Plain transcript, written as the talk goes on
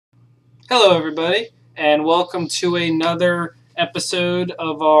Hello, everybody, and welcome to another episode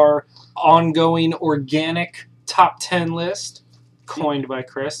of our ongoing organic top 10 list, coined by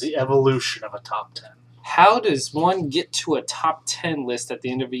Chris. The evolution of a top 10. How does one get to a top 10 list at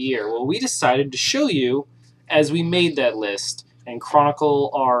the end of a year? Well, we decided to show you as we made that list and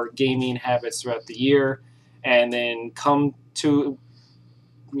chronicle our gaming habits throughout the year, and then come to,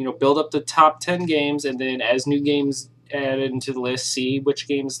 build up the top 10 games, and then as new games added into the list, see which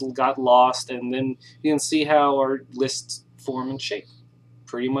games got lost, and then you can see how our lists form and shape.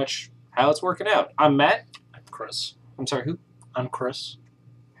 Pretty much how it's working out. I'm Matt. I'm Chris. I'm sorry, who? I'm Chris.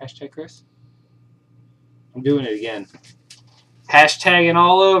 Hashtag Chris? I'm doing it again. Hashtagging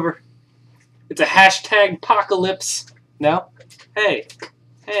all over. It's a hashtag apocalypse. No? Hey.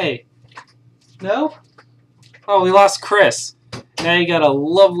 Hey. No? Oh, we lost Chris. Now you got a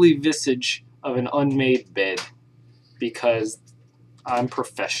lovely visage of an unmade bed. Because I'm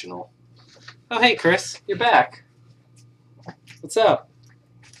professional. Oh, hey, Chris. You're back. What's up?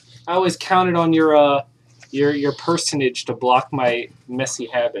 I always counted on your personage to block my messy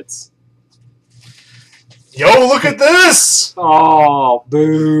habits. Yo, look at this! Oh,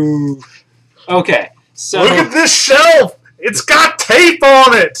 boo. Okay, so... Look at this shelf! It's got tape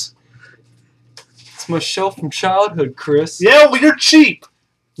on it! It's my shelf from childhood, Chris. Yeah, well, you're cheap.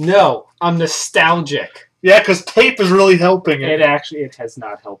 No, I'm nostalgic. Yeah, because tape is really helping it. It has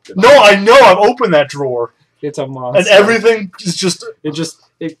not helped at all. No, I know. I've opened that drawer. It's a monster. And everything is just...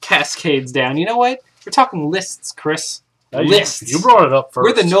 It cascades down. You know what? We're talking lists, Chris. Lists. You brought it up first.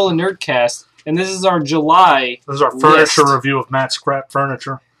 We're the NOLAnerdcast, and this is our July This is our furniture list. review of Matt's scrap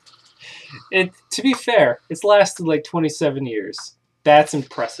furniture. To be fair, it's lasted like 27 years. That's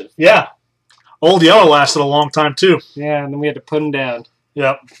impressive. Yeah. Old Yellow lasted a long time, too. Yeah, and then we had to put him down.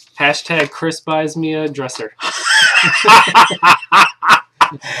 Yep. Hashtag Chris buys me a dresser.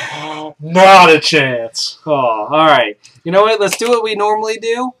 Not a chance. Oh, all right. You know what? Let's do what we normally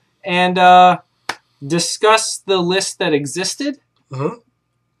do and discuss the list that existed. Uh-huh.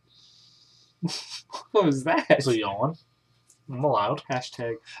 What was that? It's a yawn. I'm allowed.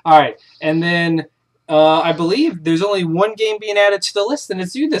 Hashtag. All right. And then I believe there's only one game being added to the list, and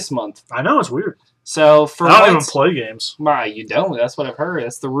it's you this month. I know, it's weird. So for I don't even play games. You don't. That's what I've heard.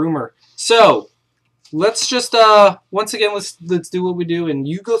 That's the rumor. So let's just once again let's do what we do, and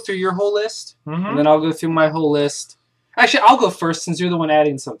you go through your whole list, and then I'll go through my whole list. Actually, I'll go first since you're the one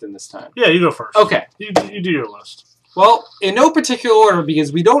adding something this time. Yeah, you go first. Okay. You do your list. Well, in no particular order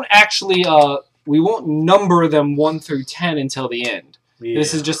because we don't actually we won't number them 1 through 10 until the end. Yeah.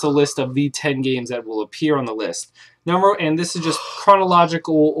 This is just a list of the 10 games that will appear on the list. And this is just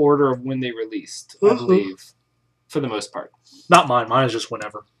chronological order of when they released, I believe, for the most part. Not mine. Mine is just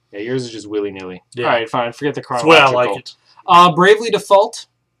whenever. Yeah, yours is just willy-nilly. Yeah. All right, fine. Forget the That's chronological. the way I like it. Bravely Default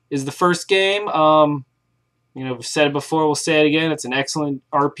is the first game. We've said it before. We'll say it again. It's an excellent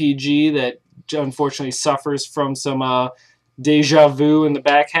RPG that unfortunately suffers from some deja vu in the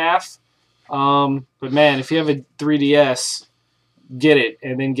back half. But man, if you have a 3DS, get it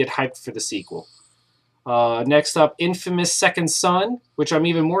and then get hyped for the sequel. Next up, Infamous Second Son, which I'm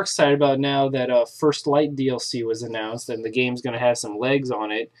even more excited about now that First Light DLC was announced and the game's going to have some legs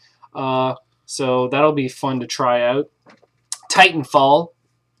on it. So that'll be fun to try out. Titanfall,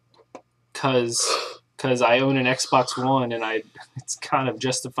 because I own an Xbox One and it kind of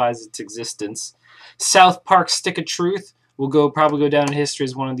justifies its existence. South Park Stick of Truth will probably go down in history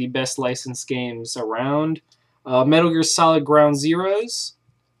as one of the best licensed games around. Metal Gear Solid Ground Zeroes.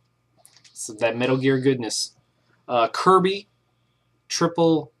 So that Metal Gear goodness. Kirby,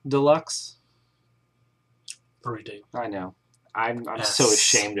 Triple Deluxe. 3D. I know. I'm Yes. so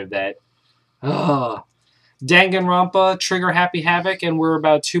ashamed of that. Ugh. Danganronpa, Trigger Happy Havoc, and we're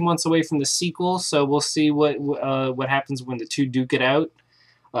about 2 months away from the sequel, so we'll see what happens when the two duke it out.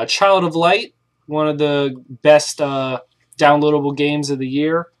 Child of Light, one of the best downloadable games of the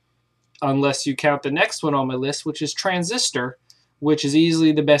year, unless you count the next one on my list, which is Transistor, which is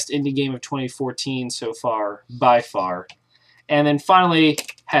easily the best indie game of 2014 so far, by far. And then finally,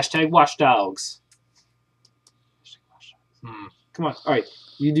 hashtag Watch Dogs. Come on. All right.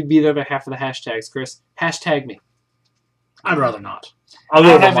 You do be the other half of the hashtags, Chris. Hashtag me. I'd rather not. I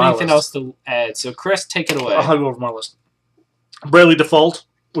don't have anything else to add, so Chris, take it away. I'll go over my list. Bravely Default,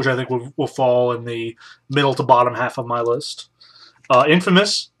 which I think will fall in the middle to bottom half of my list.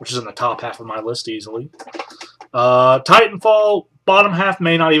 Infamous, which is in the top half of my list easily. Titanfall, bottom half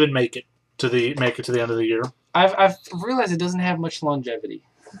may not even make it to the end of the year. I've realized it doesn't have much longevity.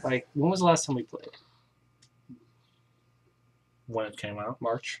 Like, when was the last time we played? When it came out.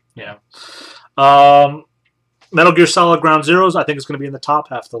 March. Yeah. Metal Gear Solid Ground Zeroes, I think it's going to be in the top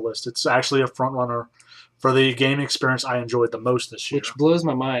half of the list. It's actually a front runner for the gaming experience I enjoyed the most this year. Which blows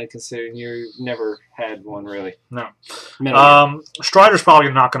my mind, considering you never had one, really. No. Metal Strider's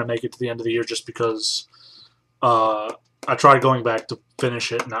probably not going to make it to the end of the year just because I tried going back to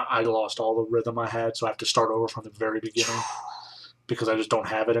finish it, and I lost all the rhythm I had, so I have to start over from the very beginning because I just don't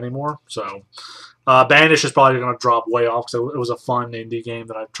have it anymore. So Banished is probably going to drop way off because it was a fun indie game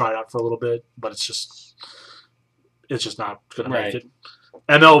that I tried out for a little bit, but it's just not going to make it.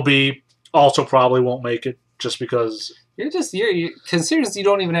 MLB also probably won't make it just because... You're considering you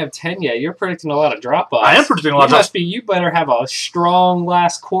don't even have 10 yet, you're predicting a lot of drop-offs. I am predicting a lot of drop-offs. You better have a strong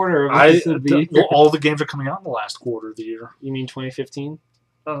last quarter of the year. All the games are coming out in the last quarter of the year. You mean 2015?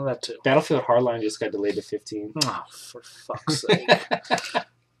 Oh, that too. Battlefield Hardline just got delayed to 15. Oh, for fuck's sake.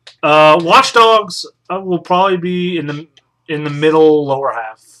 Watch Dogs will probably be in the middle lower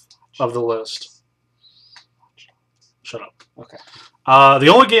half of the list. Shut up. Okay.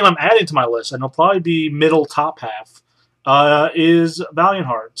 The only game I'm adding to my list, and it'll probably be middle top half, is Valiant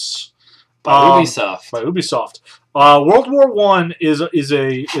Hearts by Ubisoft. World War I is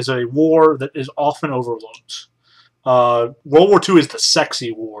a war that is often overlooked. World War II is the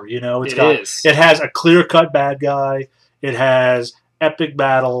sexy war. You know, it has a clear-cut bad guy. It has epic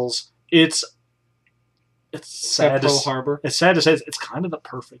battles. It's sad. It's sad to say it's kind of the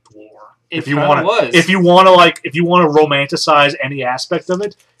perfect war. If you want to romanticize any aspect of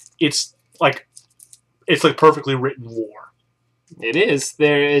it, it's like perfectly written war. It is.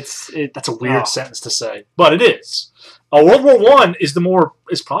 That's a weird sentence to say, but it is. World War I is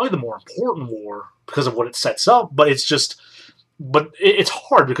probably the more important war because of what it sets up, but it's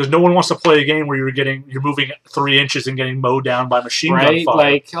hard because no one wants to play a game where you're moving 3 inches and getting mowed down by machine gun fire.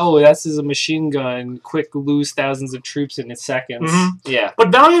 Like, that's a machine gun, quick lose thousands of troops in seconds. Mm-hmm. Yeah.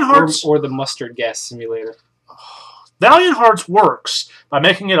 But Valiant Hearts or the mustard gas simulator. Valiant Hearts works by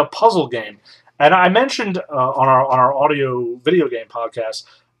making it a puzzle game. And I mentioned on our audio video game podcast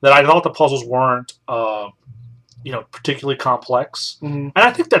that I thought the puzzles weren't particularly complex. Mm-hmm. And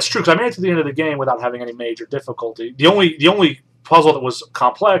I think that's true because I made it to the end of the game without having any major difficulty. The only puzzle that was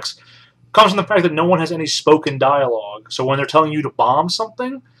complex comes from the fact that no one has any spoken dialogue. So when they're telling you to bomb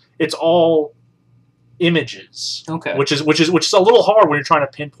something, it's all images. Okay. Which is a little hard when you're trying to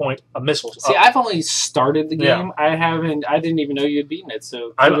pinpoint a missile. See, I've only started the game. Yeah. I didn't even know you had beaten it.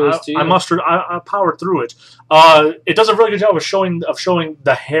 So kudos to you. I powered through it. It does a really good job of showing the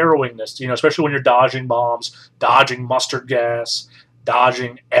harrowingness, especially when you're dodging bombs, dodging mustard gas,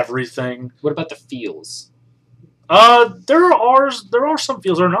 dodging everything. What about the feels? There are some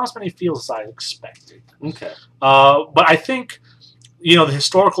feels. There are not as many feels as I expected. Okay. But I think the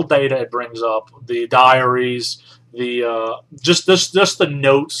historical data it brings up, the diaries, the just the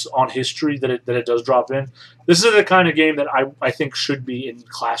notes on history that it does drop in. This is the kind of game that I think should be in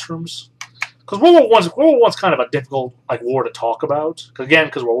classrooms. Because World War I's kind of a difficult war to talk about.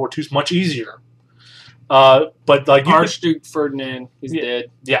 Because World War II is much easier. But Archduke Ferdinand, he's dead.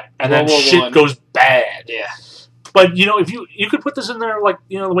 Yeah, and then shit goes bad. Yeah. But if you could put this in there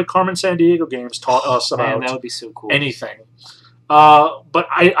the way Carmen Sandiego games taught us about that would be so cool. Anything. But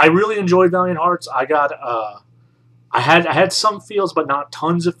I really enjoyed Valiant Hearts. I had some feels, but not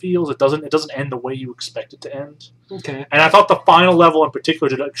tons of feels. It doesn't end the way you expect it to end. Okay. And I thought the final level in particular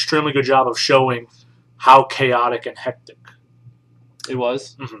did an extremely good job of showing how chaotic and hectic it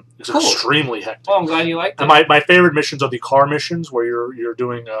was. Mm-hmm. It was extremely hectic. Well, I'm glad you liked it. And my favorite missions are the car missions where you're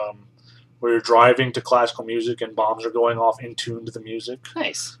doing where you're driving to classical music and bombs are going off in tune to the music.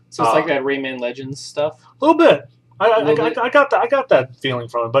 Nice. So it's like that Rayman Legends stuff. A little bit. I got that feeling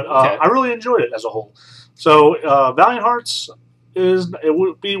from it, but I really enjoyed it as a whole. So Valiant Hearts it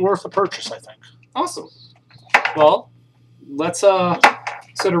would be worth a purchase, I think. Awesome. Well, let's so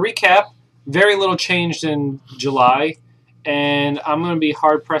to recap, very little changed in July, and I'm going to be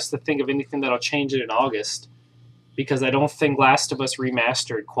hard pressed to think of anything that'll change it in August because I don't think Last of Us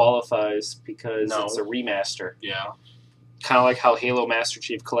Remastered qualifies because it's a remaster. Yeah. Kind of like how Halo Master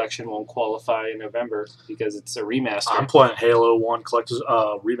Chief Collection won't qualify in November because it's a remaster. I'm playing Halo 1 Collector's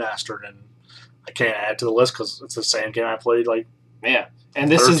Remastered, and I can't add to the list because it's the same game I played and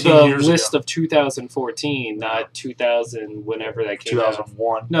this is the list of 2014, not 2000 whenever that came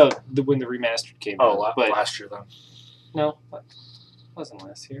 2001. out. No, when the remastered came out. Oh, last year then. No, it wasn't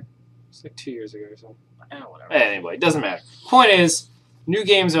last year. It's like 2 years ago or something. Whatever. Anyway, it doesn't matter. Point is, new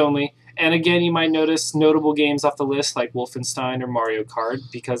games only. And again, you might notice notable games off the list like Wolfenstein or Mario Kart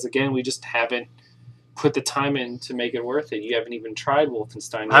because, again, we just haven't put the time in to make it worth it. You haven't even tried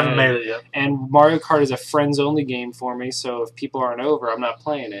Wolfenstein yet. I haven't made it yet. And Mario Kart is a friends-only game for me, so if people aren't over, I'm not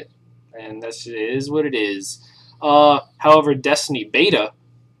playing it. And it is what it is. However, Destiny Beta,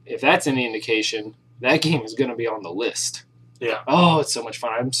 if that's any indication, that game is going to be on the list. Yeah. Oh, it's so much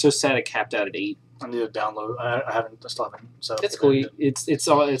fun. I'm so sad it capped out at 8. I need to download. I still haven't set up. It's cool.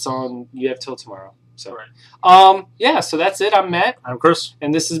 It's on. You have till tomorrow. So, yeah. So that's it. I'm Matt. I'm Chris,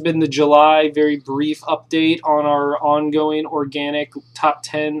 and this has been the July very brief update on our ongoing organic top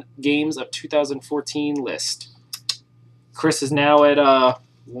 10 games of 2014 list. Chris is now at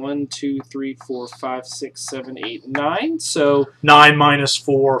 1, 2, 3, 4, 5, 6, 7, 8, 9. So 9 minus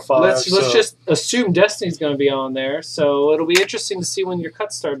 4, 5. Let's just assume Destiny's going to be on there. So it'll be interesting to see when your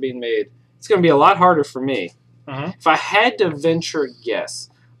cuts start being made. It's going to be a lot harder for me. Mm-hmm. If I had to venture a guess,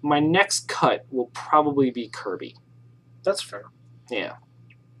 my next cut will probably be Kirby. That's fair. Yeah.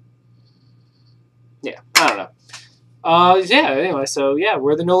 Yeah. I don't know. Yeah. Anyway, so yeah,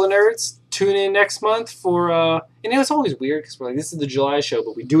 we're the NOLAnerds. Tune in next month for. And it's always weird because we're like, this is the July show,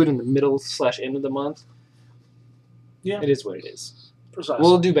 but we do it in the middle/end of the month. Yeah. It is what it is. Precisely.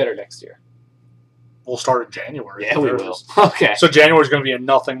 We'll do better next year. We'll start in January. Yeah, we will. Okay. So January is going to be a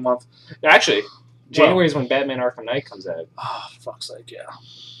nothing month. Actually, January is when Batman Arkham Knight comes out. Oh, for fuck's sake, yeah.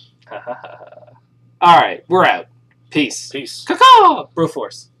 All right, we're out. Peace. Peace. Caw-caw!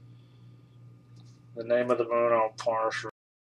 Broforce. The name of the moon on Punisher.